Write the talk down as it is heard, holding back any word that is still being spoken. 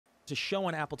a show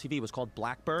on Apple TV. It was called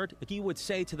Blackbird. He would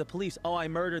say to the police, oh, I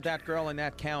murdered that girl in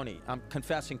that county. I'm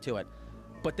confessing to it.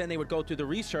 But then they would go through the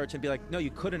research and be like, no,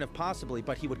 you couldn't have possibly.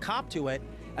 But he would cop to it,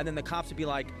 and then the cops would be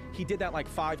like, he did that like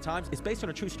 5 times. It's based on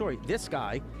a true story. This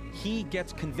guy, he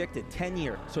gets convicted 10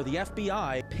 years. So the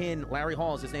FBI pin Larry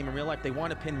Hall is his name in real life. They want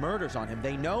to pin murders on him.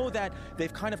 They know that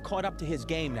they've kind of caught up to his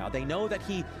game now. They know that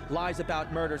he lies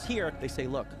about murders here. They say,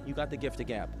 look, you got the gift of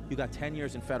gab. You got 10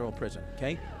 years in federal prison,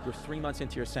 okay? You're 3 months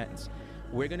into your sentence.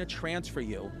 We're going to transfer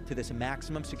you to this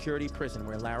maximum security prison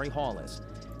where Larry Hall is.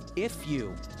 If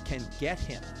you can get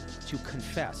him to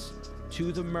confess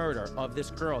to the murder of this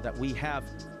girl that we have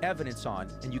evidence on,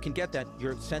 and you can get that,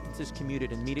 your sentence is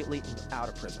commuted immediately and out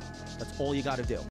of prison. That's all you got to do.